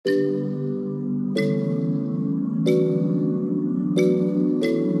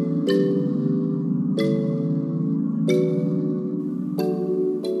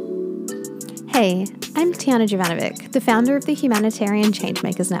Kiana Jovanovic, the founder of the Humanitarian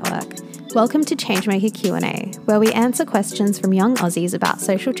Changemakers Network. Welcome to Changemaker Q&A, where we answer questions from young Aussies about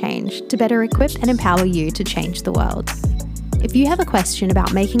social change to better equip and empower you to change the world. If you have a question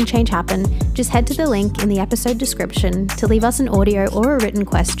about making change happen, just head to the link in the episode description to leave us an audio or a written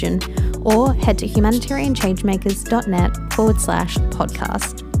question, or head to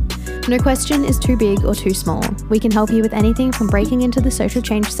humanitarianchangemakers.net/podcast. No question is too big or too small. We can help you with anything from breaking into the social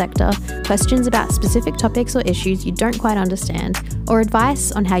change sector, questions about specific topics or issues you don't quite understand, or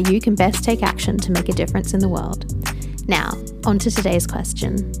advice on how you can best take action to make a difference in the world. Now, on to today's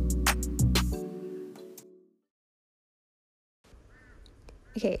question.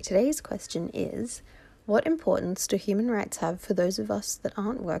 Okay, today's question is, what importance do human rights have for those of us that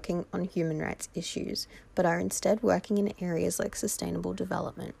aren't working on human rights issues, but are instead working in areas like sustainable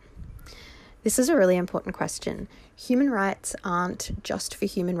development? This is a really important question. Human rights aren't just for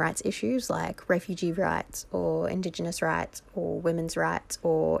human rights issues like refugee rights or Indigenous rights or women's rights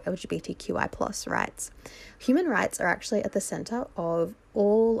or LGBTQI+ rights. Human rights are actually at the centre of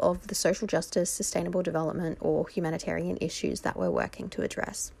all of the social justice, sustainable development or humanitarian issues that we're working to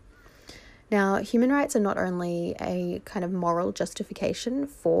address. Now, human rights are not only a kind of moral justification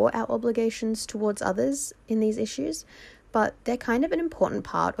for our obligations towards others in these issues, but they're kind of an important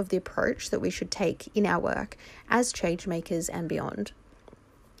part of the approach that we should take in our work as change makers and beyond.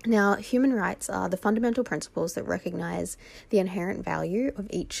 Now, human rights are the fundamental principles that recognise the inherent value of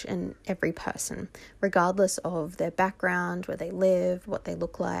each and every person, regardless of their background, where they live, what they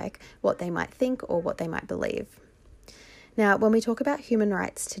look like, what they might think, or what they might believe. Now, when we talk about human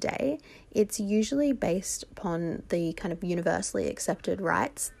rights today, it's usually based upon the kind of universally accepted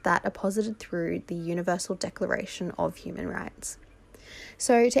rights that are posited through the Universal Declaration of Human Rights.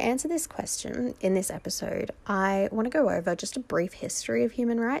 So to answer this question in this episode, I want to go over just a brief history of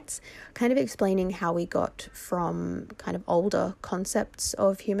human rights, kind of explaining how we got from kind of older concepts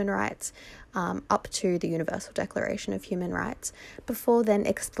of human rights up to the Universal Declaration of Human Rights, before then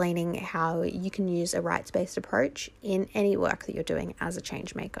explaining how you can use a rights-based approach in any work that you're doing as a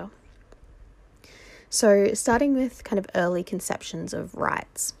change maker. So starting with kind of early conceptions of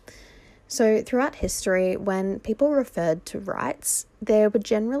rights. So throughout history, when people referred to rights, there were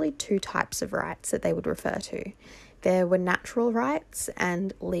generally two types of rights that they would refer to. There were natural rights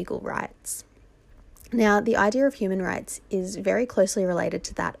and legal rights. Now, the idea of human rights is very closely related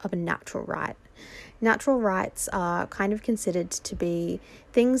to that of a natural right. Natural rights are kind of considered to be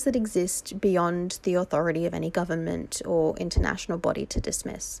things that exist beyond the authority of any government or international body to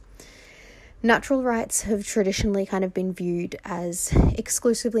dismiss. Natural rights have traditionally kind of been viewed as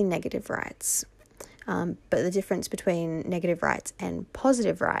exclusively negative rights. But the difference between negative rights and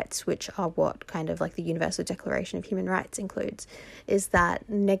positive rights, which are what kind of like the Universal Declaration of Human Rights includes, is that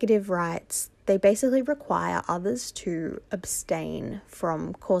negative rights, they basically require others to abstain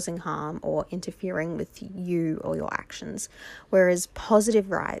from causing harm or interfering with you or your actions. Whereas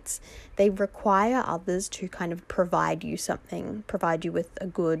positive rights, they require others to kind of provide you something, provide you with a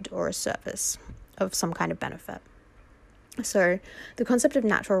good or a service of some kind of benefit. So the concept of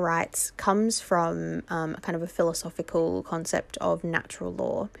natural rights comes from kind of a philosophical concept of natural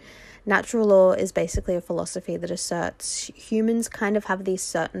law. Natural law is basically a philosophy that asserts humans kind of have these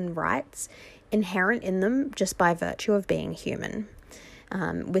certain rights inherent in them just by virtue of being human.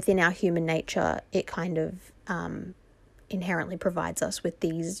 Within our human nature, it kind of inherently provides us with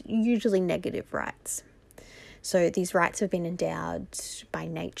these usually negative rights. So these rights have been endowed by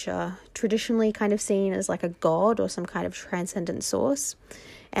nature, traditionally kind of seen as like a god or some kind of transcendent source,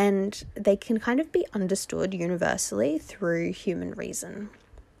 and they can kind of be understood universally through human reason.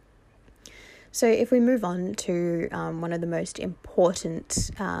 So if we move on to one of the most important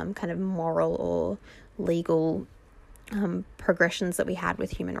kind of moral or legal progressions that we had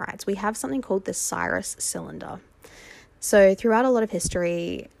with human rights, we have something called the Cyrus Cylinder. So throughout a lot of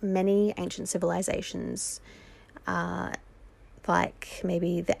history, many ancient civilizations, like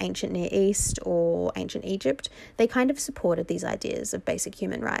maybe the ancient Near East or ancient Egypt, they kind of supported these ideas of basic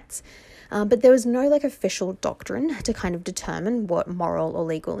human rights. But there was no like official doctrine to kind of determine what moral or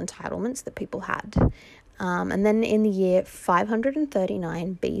legal entitlements that people had. And then in the year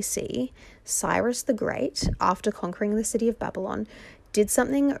 539 BC, Cyrus the Great, after conquering the city of Babylon, did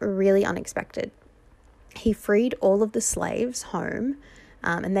something really unexpected. He freed all of the slaves home,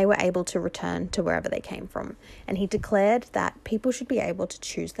 and they were able to return to wherever they came from. And he declared that people should be able to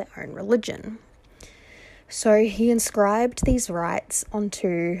choose their own religion. So he inscribed these rights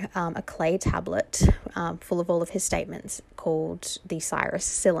onto a clay tablet full of all of his statements called the Cyrus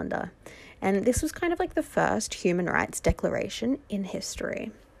Cylinder. And this was kind of like the first human rights declaration in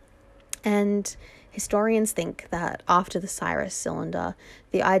history. And Historians think that after the Cyrus Cylinder,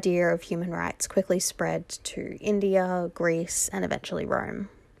 the idea of human rights quickly spread to India, Greece, and eventually Rome.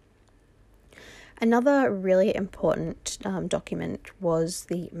 Another really important document was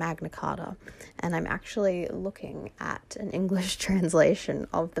the Magna Carta, and I'm actually looking at an English translation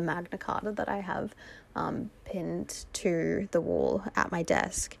of the Magna Carta that I have pinned to the wall at my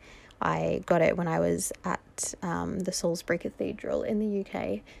desk. I got it when I was at the Salisbury Cathedral in the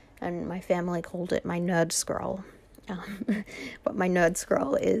UK, and my family called it my nerd scroll. But my nerd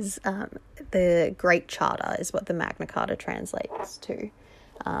scroll is the Great Charter is what the Magna Carta translates to.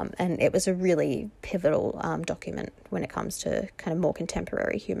 And it was a really pivotal document when it comes to kind of more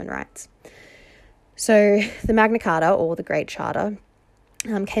contemporary human rights. So the Magna Carta, or the Great Charter,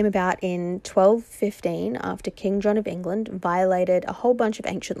 came about in 1215 after King John of England violated a whole bunch of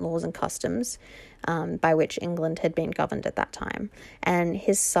ancient laws and customs by which England had been governed at that time, and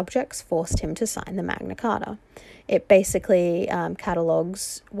his subjects forced him to sign the Magna Carta. It basically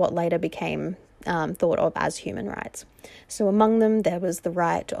catalogues what later became thought of as human rights. So among them, there was the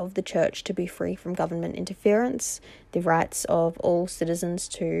right of the church to be free from government interference, the rights of all citizens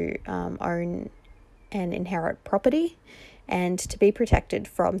to own and inherit property, and to be protected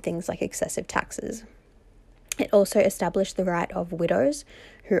from things like excessive taxes. It also established the right of widows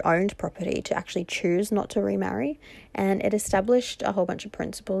who owned property to actually choose not to remarry, and it established a whole bunch of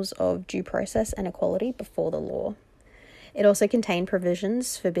principles of due process and equality before the law. It also contained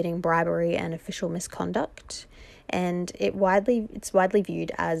provisions forbidding bribery and official misconduct, and it's widely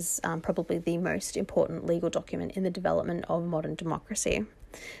viewed as probably the most important legal document in the development of modern democracy.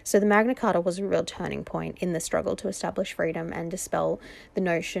 So the Magna Carta was a real turning point in the struggle to establish freedom and dispel the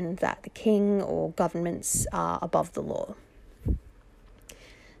notion that the king or governments are above the law.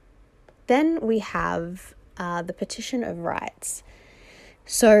 Then we have the Petition of Rights.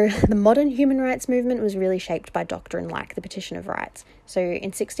 So the modern human rights movement was really shaped by doctrine like the Petition of Rights. So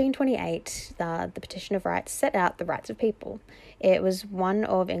in 1628, the Petition of Rights set out the rights of people. It was one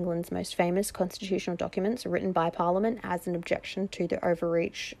of England's most famous constitutional documents written by Parliament as an objection to the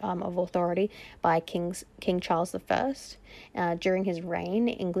overreach of authority by King Charles I. During his reign,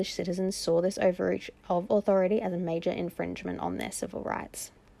 English citizens saw this overreach of authority as a major infringement on their civil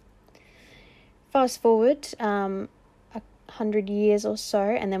rights. Fast forward 100 years or so,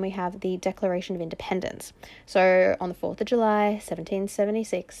 and then we have the Declaration of Independence. So on the 4th of July,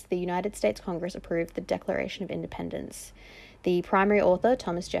 1776, the United States Congress approved the Declaration of Independence. The primary author,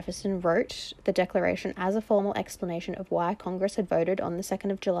 Thomas Jefferson, wrote the Declaration as a formal explanation of why Congress had voted on the 2nd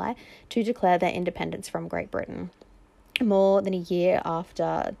of July to declare their independence from Great Britain, more than a year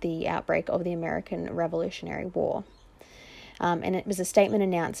after the outbreak of the American Revolutionary War. And it was a statement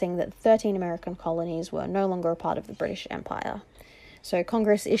announcing that 13 American colonies were no longer a part of the British Empire. So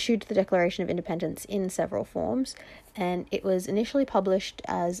Congress issued the Declaration of Independence in several forms, and it was initially published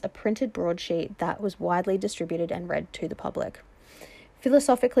as a printed broadsheet that was widely distributed and read to the public.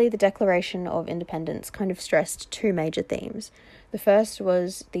 Philosophically, the Declaration of Independence kind of stressed two major themes. The first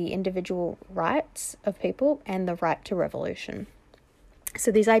was the individual rights of people and the right to revolution.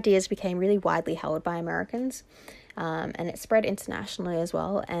 So these ideas became really widely held by Americans, and it spread internationally as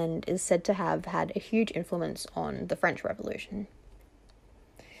well, and is said to have had a huge influence on the French Revolution.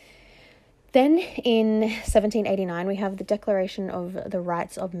 Then in 1789, we have the Declaration of the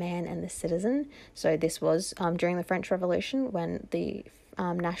Rights of Man and the Citizen. So this was during the French Revolution, when the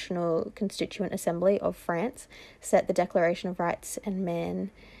National Constituent Assembly of France set the Declaration of Rights and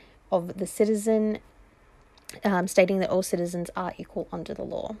Man of the Citizen, stating that all citizens are equal under the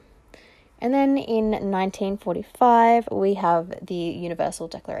law. And then in 1945, we have the Universal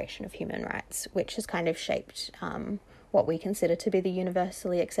Declaration of Human Rights, which has kind of shaped what we consider to be the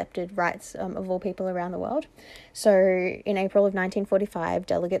universally accepted rights of all people around the world. So in April of 1945,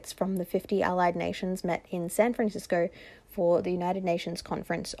 delegates from the 50 allied nations met in San Francisco for the United Nations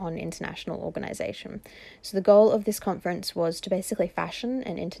Conference on International Organization. So the goal of this conference was to basically fashion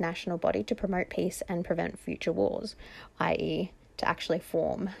an international body to promote peace and prevent future wars, i.e., to actually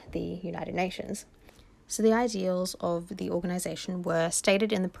form the United Nations. So the ideals of the organisation were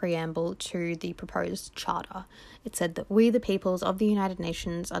stated in the preamble to the proposed charter. It said that we, the peoples of the United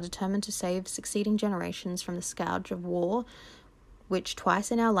Nations, are determined to save succeeding generations from the scourge of war, which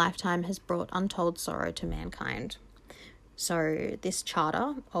twice in our lifetime has brought untold sorrow to mankind. So this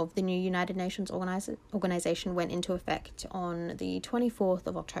charter of the new United Nations organisation went into effect on the 24th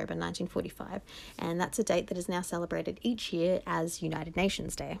of October 1945, and that's a date that is now celebrated each year as United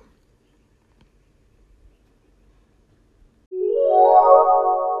Nations Day.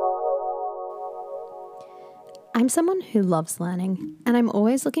 I'm someone who loves learning, and I'm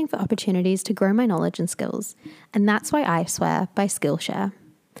always looking for opportunities to grow my knowledge and skills, and that's why I swear by Skillshare.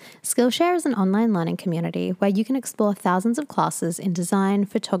 Skillshare is an online learning community where you can explore thousands of classes in design,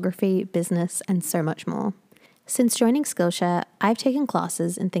 photography, business, and so much more. Since joining Skillshare, I've taken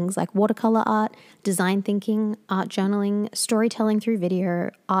classes in things like watercolor art, design thinking, art journaling, storytelling through video,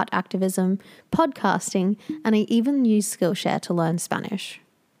 art activism, podcasting, and I even use Skillshare to learn Spanish.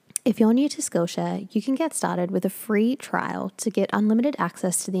 If you're new to Skillshare, you can get started with a free trial to get unlimited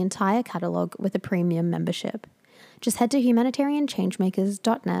access to the entire catalogue with a premium membership. Just head to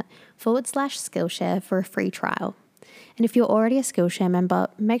humanitarianchangemakers.net/Skillshare for a free trial. And if you're already a Skillshare member,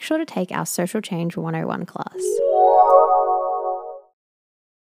 make sure to take our Social Change 101 class.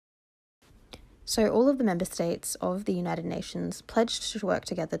 So all of the member states of the United Nations pledged to work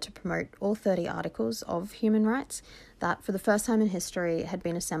together to promote all 30 articles of human rights that, for the first time in history, had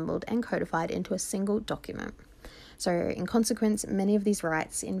been assembled and codified into a single document. So in consequence, many of these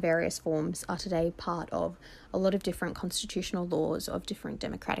rights in various forms are today part of a lot of different constitutional laws of different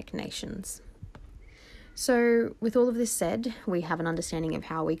democratic nations. So with all of this said, we have an understanding of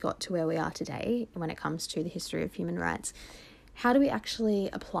how we got to where we are today when it comes to the history of human rights. How do we actually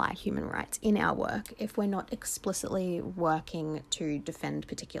apply human rights in our work if we're not explicitly working to defend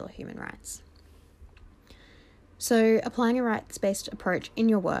particular human rights? So applying a rights-based approach in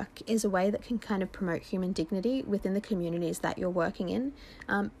your work is a way that can kind of promote human dignity within the communities that you're working in,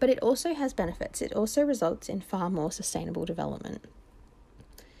 but it also has benefits. It also results in far more sustainable development.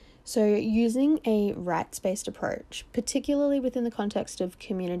 So using a rights-based approach, particularly within the context of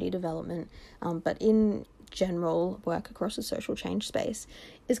community development, but in general work across the social change space,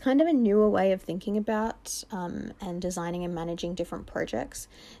 is kind of a newer way of thinking about and designing and managing different projects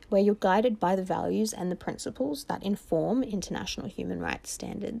where you're guided by the values and the principles that inform international human rights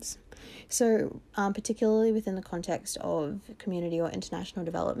standards. So particularly within the context of community or international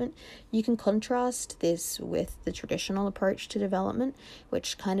development, you can contrast this with the traditional approach to development,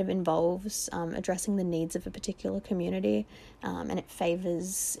 which kind of involves addressing the needs of a particular community, and it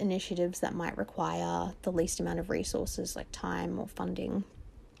favours initiatives that might require the least amount of resources like time or funding.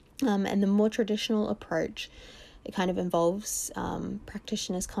 And the more traditional approach, it kind of involves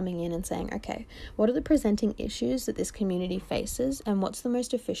practitioners coming in and saying, okay, what are the presenting issues that this community faces and what's the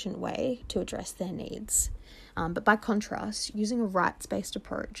most efficient way to address their needs? But by contrast, using a rights-based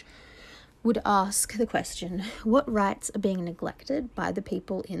approach would ask the question, what rights are being neglected by the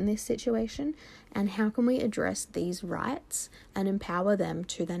people in this situation, and how can we address these rights and empower them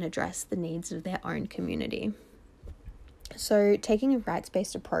to then address the needs of their own community? So taking a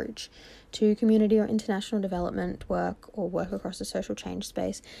rights-based approach to community or international development work or work across the social change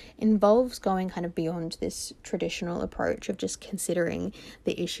space involves going kind of beyond this traditional approach of just considering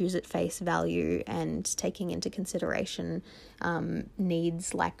the issues at face value and taking into consideration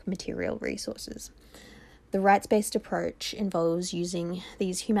needs like material resources. The rights-based approach involves using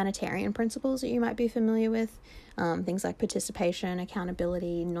these humanitarian principles that you might be familiar with, things like participation,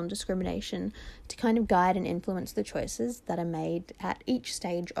 accountability, non-discrimination, to kind of guide and influence the choices that are made at each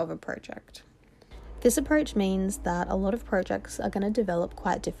stage of a project. This approach means that a lot of projects are going to develop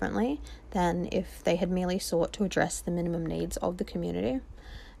quite differently than if they had merely sought to address the minimum needs of the community.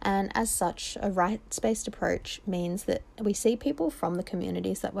 And as such, a rights-based approach means that we see people from the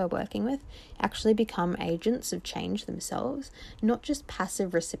communities that we're working with actually become agents of change themselves, not just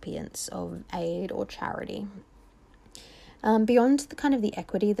passive recipients of aid or charity. Beyond the kind of the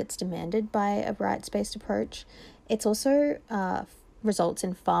equity that's demanded by a rights-based approach, it's also results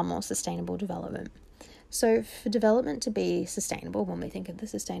in far more sustainable development. So for development to be sustainable, when we think of the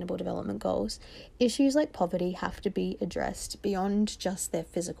Sustainable Development Goals, issues like poverty have to be addressed beyond just their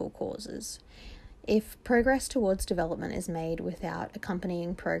physical causes. If progress towards development is made without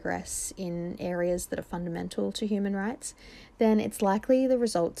accompanying progress in areas that are fundamental to human rights, then it's likely the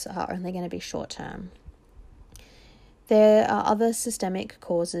results are only going to be short-term. There are other systemic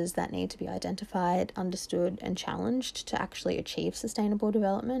causes that need to be identified, understood, and challenged to actually achieve sustainable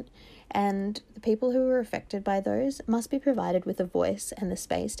development, and the people who are affected by those must be provided with a voice and the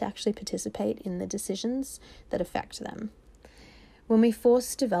space to actually participate in the decisions that affect them. When we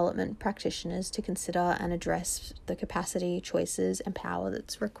force development practitioners to consider and address the capacity, choices, and power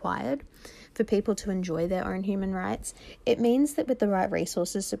that's required for people to enjoy their own human rights, it means that with the right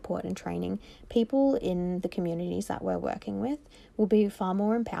resources, support, and training, people in the communities that we're working with will be far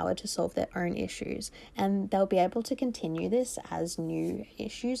more empowered to solve their own issues, and they'll be able to continue this as new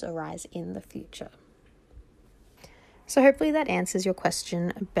issues arise in the future. So hopefully that answers your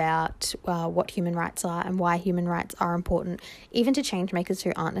question about what human rights are and why human rights are important, even to change makers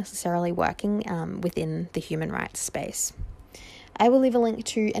who aren't necessarily working within the human rights space. I will leave a link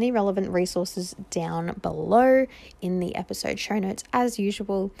to any relevant resources down below in the episode show notes as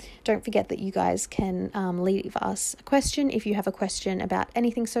usual. Don't forget that you guys can leave us a question if you have a question about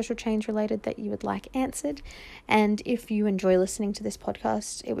anything social change related that you would like answered. And if you enjoy listening to this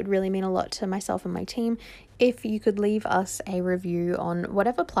podcast, it would really mean a lot to myself and my team if you could leave us a review on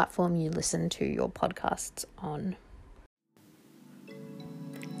whatever platform you listen to your podcasts on.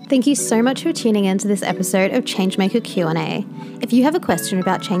 Thank you so much for tuning in to this episode of Changemaker Q&A. If you have a question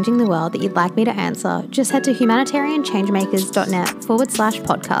about changing the world that you'd like me to answer, just head to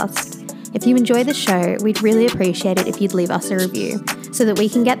humanitarianchangemakers.net/podcast. If you enjoy the show, we'd really appreciate it if you'd leave us a review so that we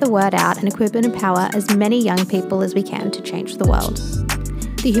can get the word out and equip and empower as many young people as we can to change the world.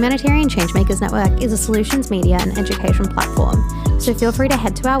 The Humanitarian Changemakers Network is a solutions media and education platform, so feel free to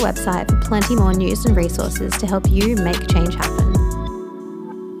head to our website for plenty more news and resources to help you make change happen.